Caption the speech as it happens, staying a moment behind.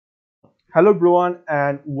Hello everyone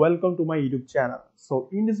and welcome to my YouTube channel. So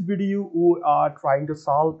in this video we are trying to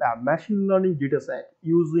solve a machine learning dataset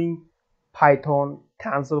using Python,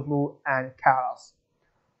 Tensorflow and Keras.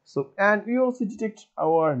 So and we also detect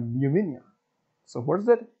our pneumonia. So what is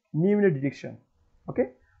that? Pneumonia detection.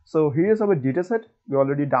 Okay. So here is our dataset. We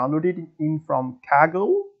already downloaded it in from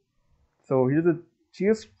Kaggle. So here's a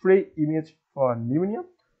chest spray image for pneumonia.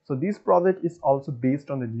 So this project is also based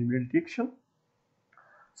on the pneumonia detection.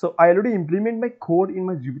 So I already implement my code in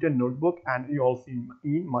my Jupyter notebook and you all see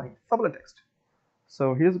in my text.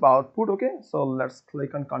 So here's the output. Okay, so let's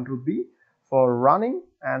click on Ctrl B for running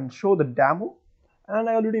and show the demo. And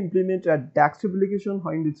I already implement a desktop application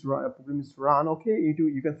when this program is run. Okay,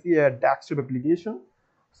 you can see a desktop application.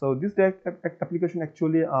 So this application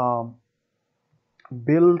actually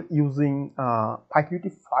built using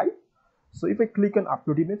PyQt 5. So if I click on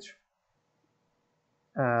upload image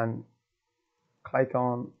and click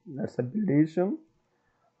on let's say validation,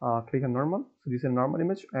 click on normal. So this is a normal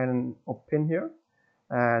image and open here,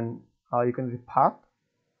 and you can see path.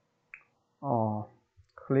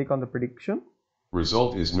 Click on the prediction.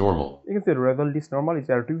 Result is normal. You can see the result is normal. It's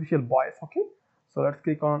artificial voice. Okay, so let's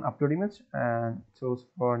click on upload image and choose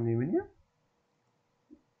for pneumonia.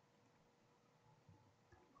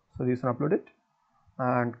 So this one uploaded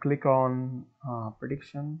and click on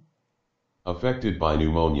prediction. Affected by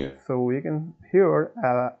pneumonia. So you can hear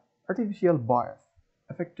artificial bias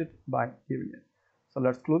affected by pneumonia. So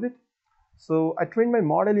let's close it. So I trained my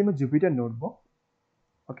model in a Jupyter notebook.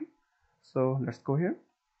 Okay, so let's go here.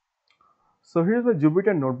 So here's the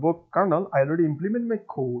Jupyter notebook kernel. I already implement my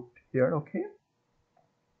code here. Okay,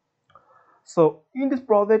 so in this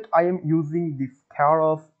project I am using this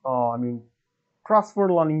Keras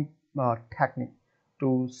transfer learning technique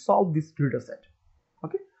to solve this data set.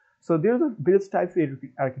 Okay, so there's a various types of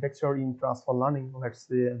architecture in transfer learning. Let's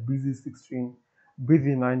say BZ16,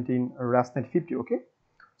 BZ19, ResNet 50. Okay,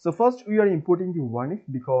 so first we are importing the warning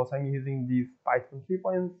because I'm using this Python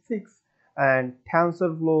 3.6 and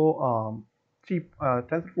TensorFlow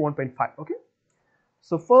TensorFlow 1.5. Okay,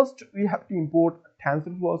 so first we have to import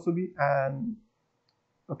TensorFlow also be, and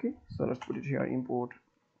okay, so let's put it here, import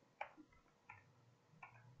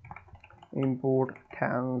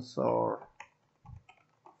TensorFlow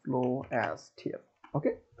as TF.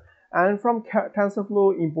 Okay, and from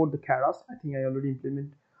TensorFlow import the Keras. I think I already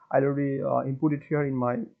import it here in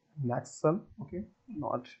my next cell. Okay,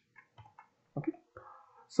 not okay.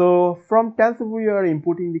 So from TensorFlow we are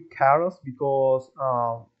importing the Keras because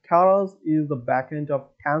Keras is the backend of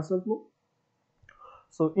TensorFlow.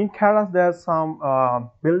 So in Keras there's some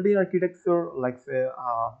built-in architecture like say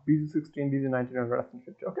BZ16, BZ19 and ResNet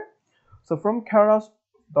 50. Okay, so from Keras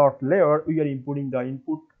dot layer we are importing the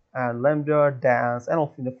input and lambda, dance and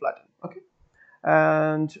also in the flatten. Okay,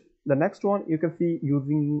 and the next one you can see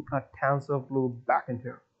using a TensorFlow backend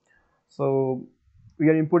here. So we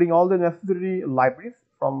are importing all the necessary libraries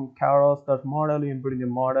from Keras.model. We are importing the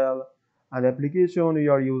model and the application. We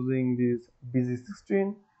are using this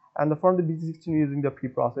BZ16, and from the BZ16 using the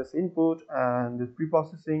preprocess input and the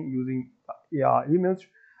preprocessing using image,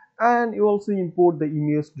 and you also import the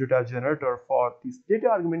image data generator for this data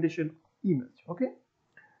augmentation image. Okay,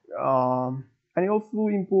 and you also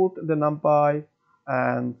import the NumPy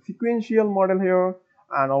and sequential model here,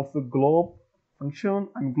 and also globe function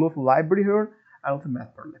and globe library here, and also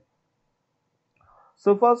matplotlib.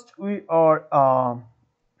 So first we are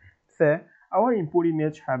say our input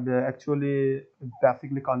image have the actually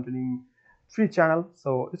basically containing 3 channels.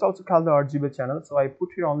 So it's also called the RGB channel. So I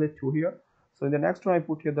put here only 2 here. So in the next one I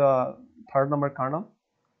put here the third number kernel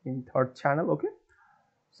in third channel. Okay,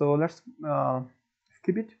 so let's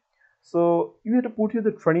skip it. So you have to put here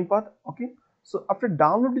the training path. Okay, so after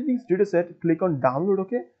downloading this dataset, click on download.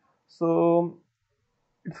 Okay, so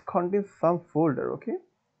it contains some folder. Okay,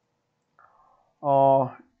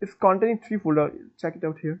 it's containing 3 folder. Check it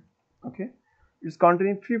out here. Okay, it's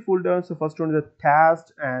containing 3 folders. So first one is the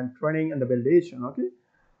test and training and the validation. Okay,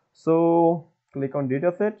 so click on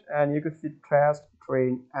dataset and you can see test,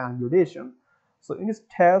 train and validation. So in this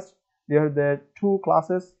test there are the 2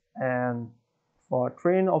 classes, and for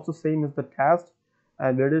train also same as the test,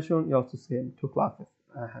 and validation is also same 2 classes,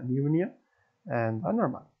 pneumonia and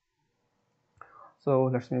normal. So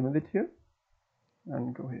let's name it here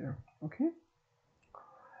and go here. Okay,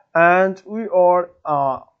 and we are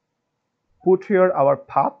put here our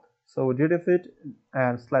path. So dataset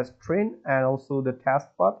and slash train, and also the test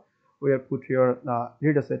path we have put here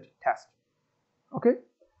dataset test. Okay,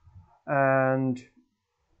 and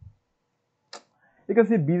you can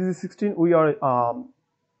see BZ16 we are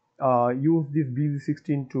use this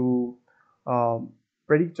BZ16 to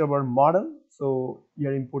predict our model. So we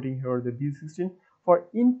are importing here the B16. For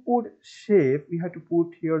input shape, we have to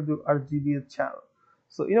put here the RGB channel.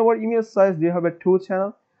 So in our image size, they have a 2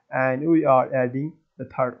 channel, and we are adding the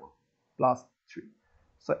third one plus 3.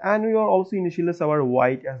 So and we are also initialize our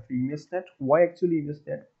white as the ImageNet. Why actually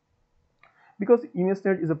ImageNet? Because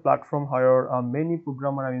ImageNet is a platform where many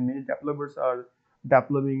programmers, many developers are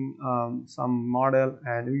developing some model,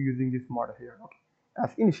 and we're using this model here, okay,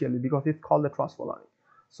 as initially because it's called the transfer learning.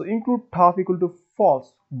 So include top equal to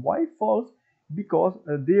false. Why false? Because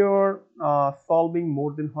they are solving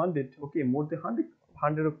more than 100, okay, more than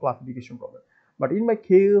 100 of classification problem. But in my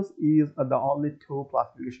case is the only 2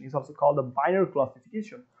 classification. It's also called the binary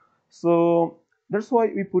classification. So that's why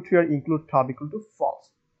we put here include top equal to false,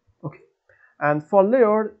 okay. And for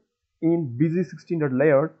layer in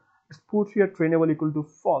bg16.layer, let's put here trainable equal to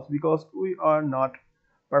false because we are not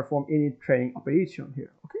perform any training operation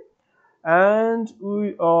here, okay. And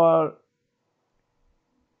we are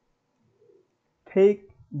take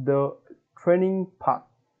the training path,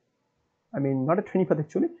 not a training path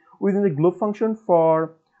actually, within the globe function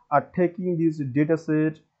for taking this data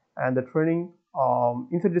set and the training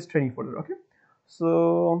inside this training folder, okay.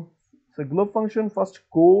 So globe function first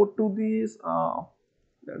go to this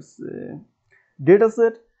let's say data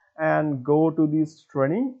set and go to this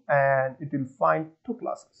training, and it will find 2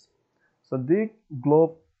 classes. So the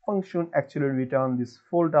globe function actually return this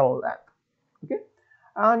folder length, okay.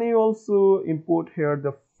 And you also import here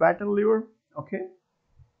the flatten layer, okay,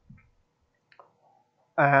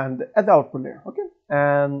 and as the output layer, okay,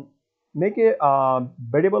 and make a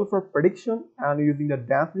variable for prediction and using the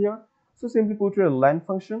dance layer. So simply put your len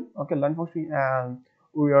function, okay, len function, and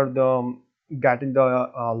we are the getting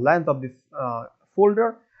the length of this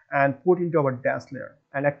folder and put into our dance layer,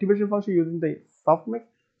 and activation function using the softmax.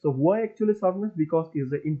 So why actually softmax? Because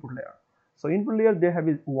it's the input layer. So input layer they have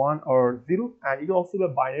is 1 or 0, and it also the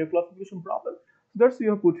binary classification problem. So that's you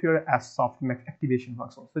have put here as softmax activation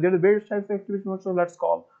function. So there are various types of activation function. Let's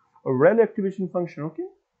call a rel activation function, okay.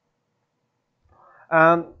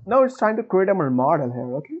 And now it's time to create our model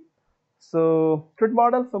here, okay. So create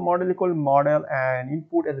model. So model equal model and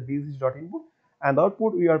input as a bg.input, and the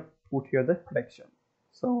output we are put here the prediction.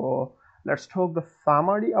 So let's talk the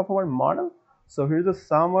summary of our model. So here's the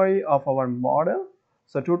summary of our model.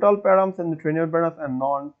 So total params and the trainable params and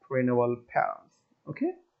non-trainable params,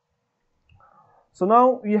 okay. So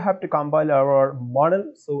now we have to compile our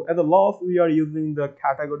model. So as a loss we are using the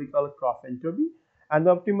categorical cross entropy, and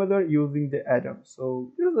the optimizer using the Adam.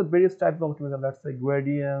 So there's a various types of optimizer. Let's say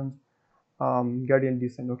gradient, gradient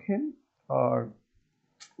descent, okay, or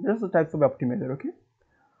there's the types of optimizer, okay.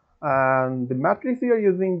 And the matrix we are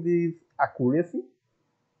using this accuracy.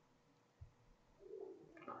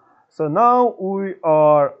 So now we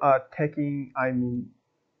are taking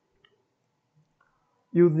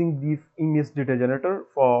using this image data generator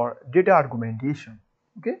for data argumentation,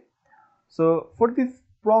 okay. So for this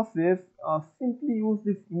process simply use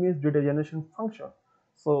this image data generation function.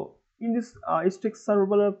 So in this it takes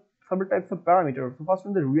several types of parameters. So first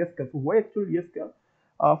one the rescale. So why actually rescale?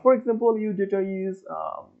 For example, your data is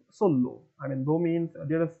so low. Low means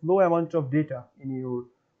there is low amount of data in your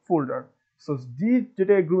folder. So this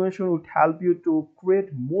data aggregation would help you to create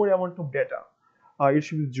more amount of data. It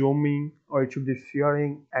should be zooming, or it should be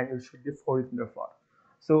sharing, and it should be horizontal plot.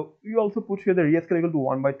 So you also put here the rescale equal to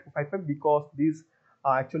 1/255 because these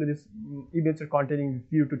actually this images are containing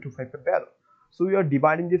 0 to 255 value. So we are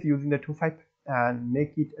dividing this using the 25 and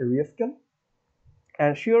make it a rescale.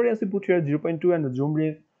 And shear range we put here 0.2, and the zoom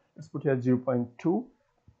range let's put here 0.2,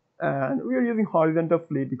 and we are using horizontal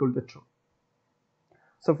flip equal to 2.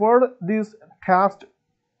 So for this test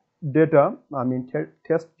data,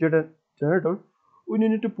 test data generator, we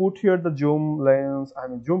need to put here the zoom length,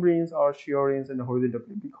 zoom range or shear range and the horizontal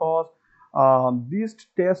flip, because these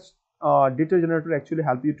test data generator actually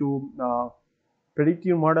help you to predict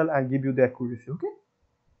your model and give you the accuracy, okay.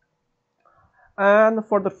 And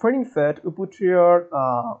for the training set, we put here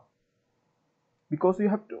because you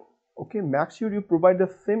have to, okay, make sure you provide the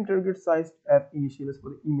same target size as initialize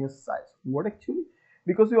for the image size. What actually?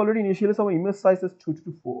 Because we already initialize our image size as 2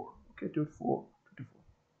 to 4, okay, 2 to 4, 2 to 4.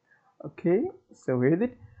 Okay, so here is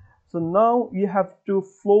it. So now you have to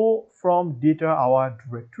flow from data our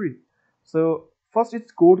directory. So first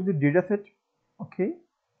it's go to the dataset, okay,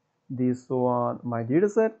 this one my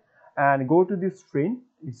dataset, and go to this train.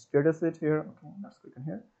 It's dataset here, okay, let's click on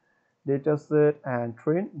here, dataset and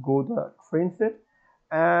train, go the train set,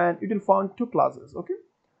 and it will find 2 classes, okay.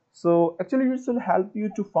 So actually it will help you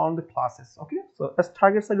to find the classes, okay. So as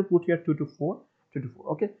target size you put here 2 to 4, 2 to 4,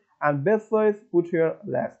 okay, and base size put here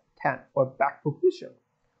less 10 for back propagation.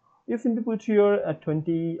 You simply put here at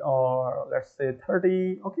 20 or let's say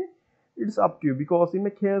 30. Okay, it's up to you, because in my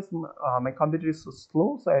case my computer is so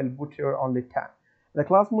slow, so I'll put here only 10. The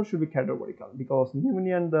class mode should be categorical, because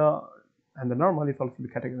pneumonia and the normal is also the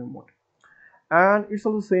category mode, and it's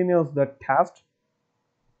also same as the test.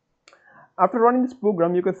 After running this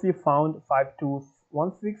program, you can see found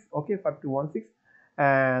 5216. Okay, 5216,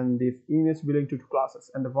 and this image belonging to two classes,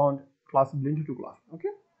 and the found class belonging to two classes. Okay,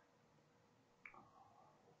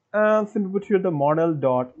 and simply put here the model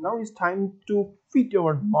dot. Now it's time to fit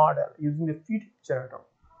your model using the fit generator.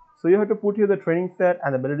 So you have to put here the training set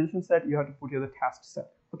and the validation set. You have to put here the test set.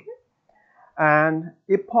 Okay, and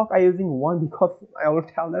epoch I using 1 because I will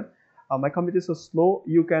tell that my computer is so slow.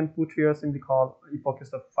 You can put here simply call epoch is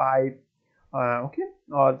the 5. Okay,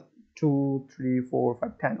 or 2, 3, 4,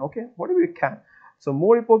 5, 10. Okay, whatever you can. So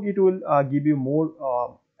more epoch, it will give you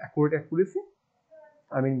more accuracy.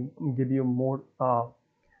 I mean, give you more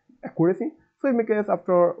accuracy. So in my case,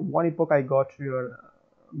 after 1 epoch, I got here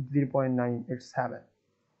 0.987.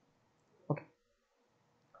 Okay,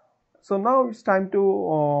 so now it's time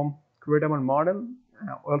to create our model.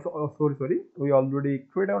 Sorry, we already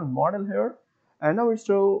created our model here, and now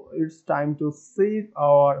it's time to save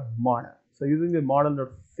our model. So using the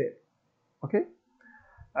model.save. Okay,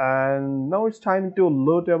 and now it's time to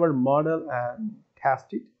load our model and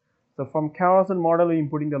test it. So from Keras and model, we're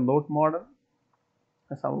inputting the load model.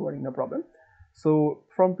 That's how we're no problem. So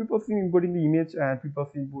from preprocessing, inputting the image, and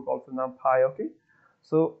preprocessing input also numpy. Okay,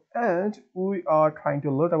 so and we are trying to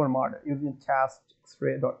load our model using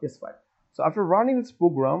test-x-ray.s file. So after running this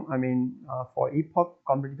program, I mean for epoch,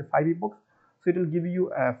 completing the 5 epochs, so it will give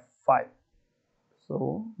you a file.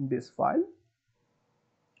 So this file,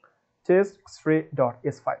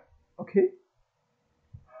 test-x-ray.s file. Okay,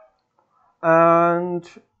 and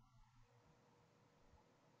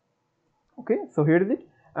okay, so here is it,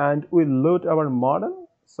 and we load our model.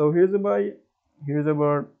 So here's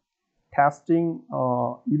our testing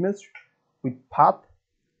image with path.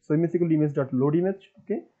 So image equal image.load image.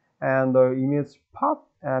 Okay, and the image path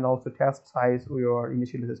and also test size we are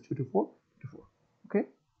initially is 224. Okay,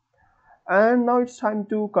 and now it's time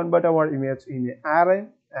to convert our image in an array,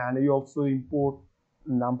 and we also import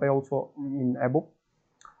numpy also in above,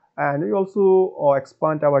 and we also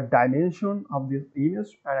expand our dimension of this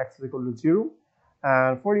image, and x is equal to 0.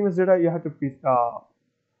 And for image data, you have to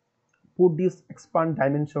put this expand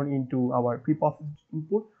dimension into our preprocessed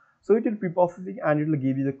input. So it will preprocessing and it will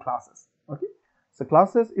give you the classes. Okay, so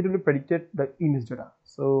classes, it will be predicted the image data.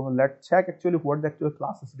 So let's check actually what the actual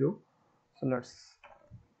classes do. So let's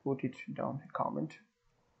put it down a comment,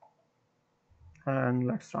 and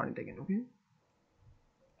let's run it again. Okay,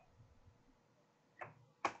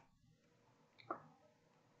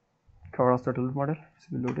 Keras the tool model is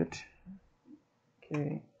loaded.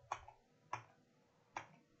 Okay,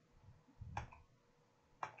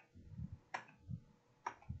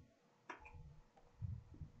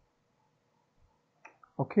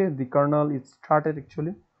 okay, the kernel is started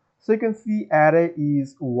actually. So you can see array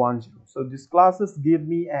is 10. So this classes give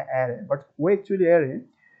me an array, but why actually array?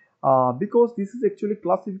 Because this is actually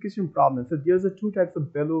classification problem. So there's a two types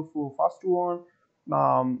of value. For first one,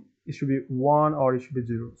 it should be 1 or it should be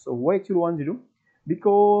 0. So why actually 10?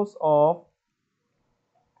 Because of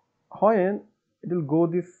when it will go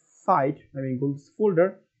this site, I mean go this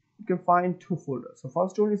folder, you can find two folders. So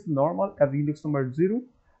first one is normal as index number 0,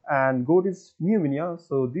 and go this pneumonia.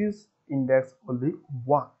 So this index will be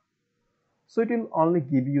 1. So it will only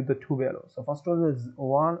give you the two values. So first one is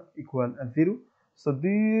 1 equal 0. So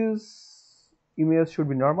this image should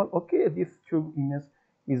be normal. Okay, this image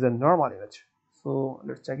is a normal image. So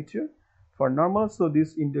let's check it here for normal. So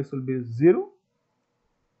this index will be 0.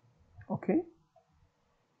 Okay,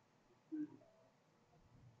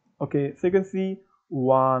 okay, so you can see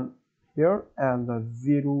 1 here and the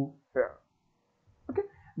 0 here. Okay,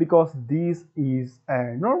 because this is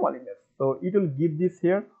a normal image, so it will give this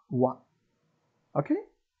here 1. Okay,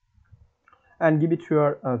 and give it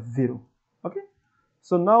here a 0. Okay,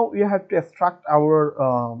 so now we have to extract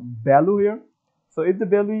our value here. So if the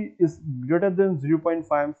value is greater than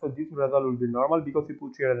 0.5, so this result will be normal because we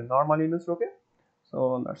put here a normal image. Okay,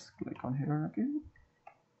 so let's click on here. Okay,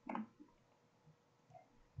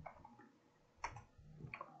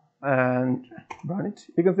 and run it.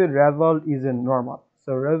 You can say result is a normal.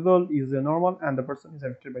 So result is a normal, and the person is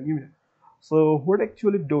affected by pneumonia. So what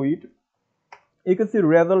actually do it? You can see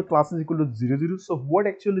result class is equal to 0, 0. So what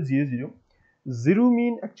actually 0, 0? 0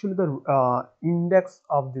 mean actually the index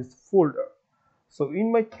of this folder. So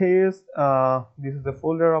in my case, this is the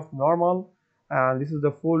folder of normal, and this is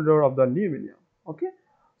the folder of the pneumonia. Okay,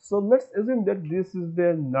 So let's assume that this is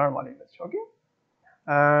the normal image. Okay,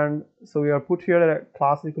 and so we are put here a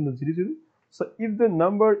class equal to 0 0. So if the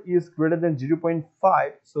number is greater than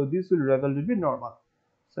 0.5, so this will result to be normal.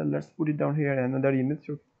 So let's put it down here, another image.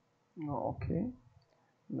 Okay,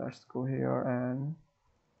 let's go here and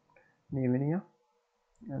pneumonia,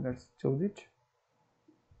 and let's choose it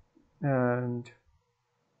and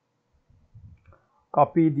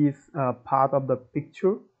copy this path of the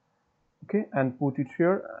picture. Okay, and put it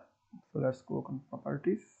here. So let's go on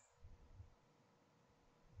properties,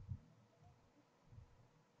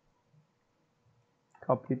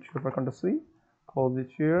 copy it here for Ctrl C, close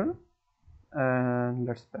it here, and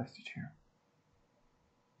let's paste it here.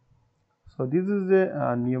 So this is the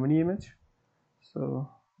pneumonia image. So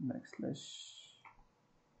next let's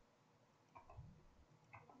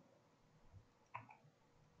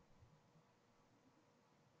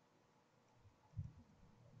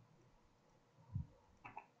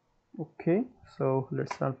okay, so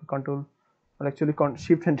let's run for control, or actually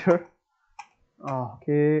shift enter.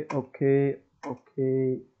 Okay,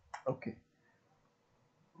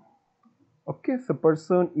 so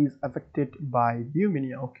person is affected by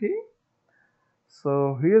pneumonia. Okay,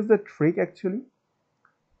 so here's the trick actually.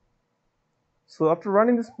 So after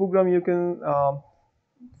running this program, you can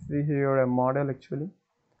see here a model. Actually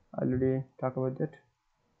I already talked about that.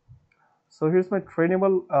 So here's my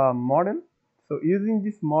trainable model. So using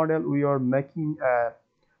this model, we are making a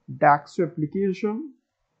DAX2 application.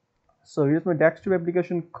 So here's my DAX2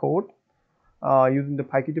 application code using the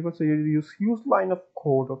PyKTable. So you use huge line of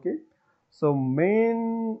code. Okay, so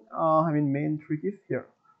main trick is here.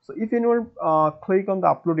 So if anyone click on the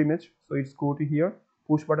upload image, so it's go to here,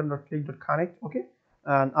 push button dot click dot connect. Okay,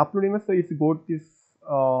 and upload image. So if you go to this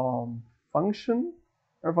function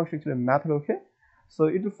actually method. Okay, so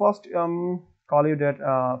it will first call you that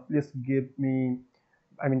please give me,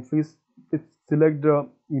 please select the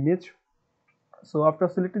image. So after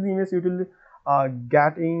selecting the image, you will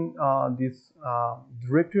getting this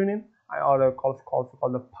directory name or called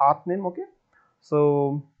the path name. Okay,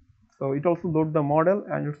 so it also load the model,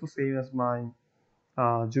 and it's the same as my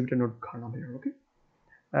Jupyter node kernel here. Okay,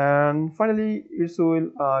 and finally it will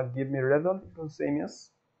give me result. It was same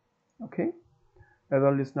as, okay,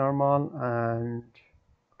 result is normal. And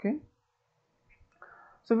okay,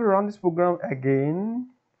 so if we run this program again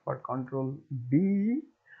for Control B,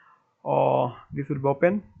 this will be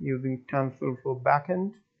open using Tensorflow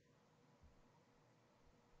backend.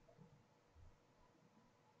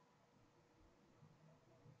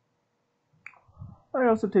 It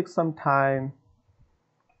also takes some time.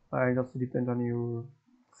 It also depends on your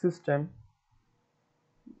system.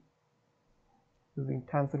 Using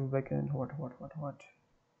Tensorflow backend, what?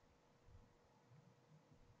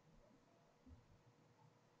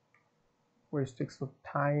 Where it takes some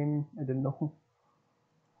time, I don't know.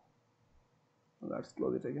 Let's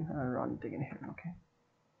close it again and run it again here. Okay.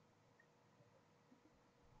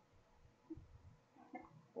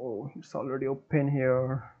 Oh, it's already open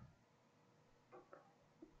here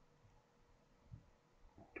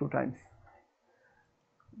 2 times.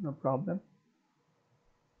 No problem.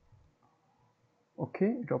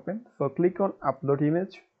 Okay, it opened. So click on upload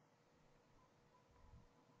image.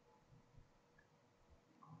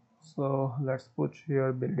 So let's put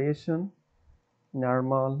here validation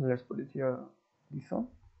normal. Let's put it here, this one,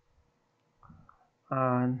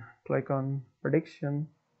 and click on prediction.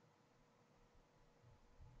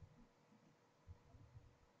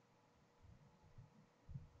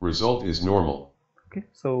 Result is normal. Okay,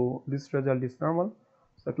 so this result is normal.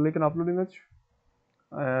 So click on upload image,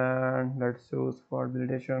 and let's choose for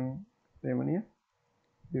validation pneumonia,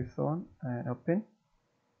 this one, and open.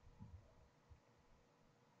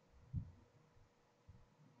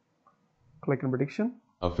 Click on prediction.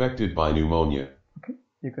 Affected by pneumonia. Okay,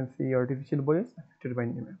 you can see artificial voice affected by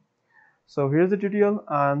pneumonia. So here's the tutorial,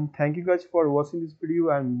 and thank you guys for watching this video,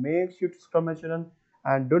 and make sure to subscribe my channel,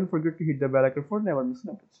 and don't forget to hit the bell icon for never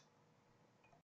missing updates.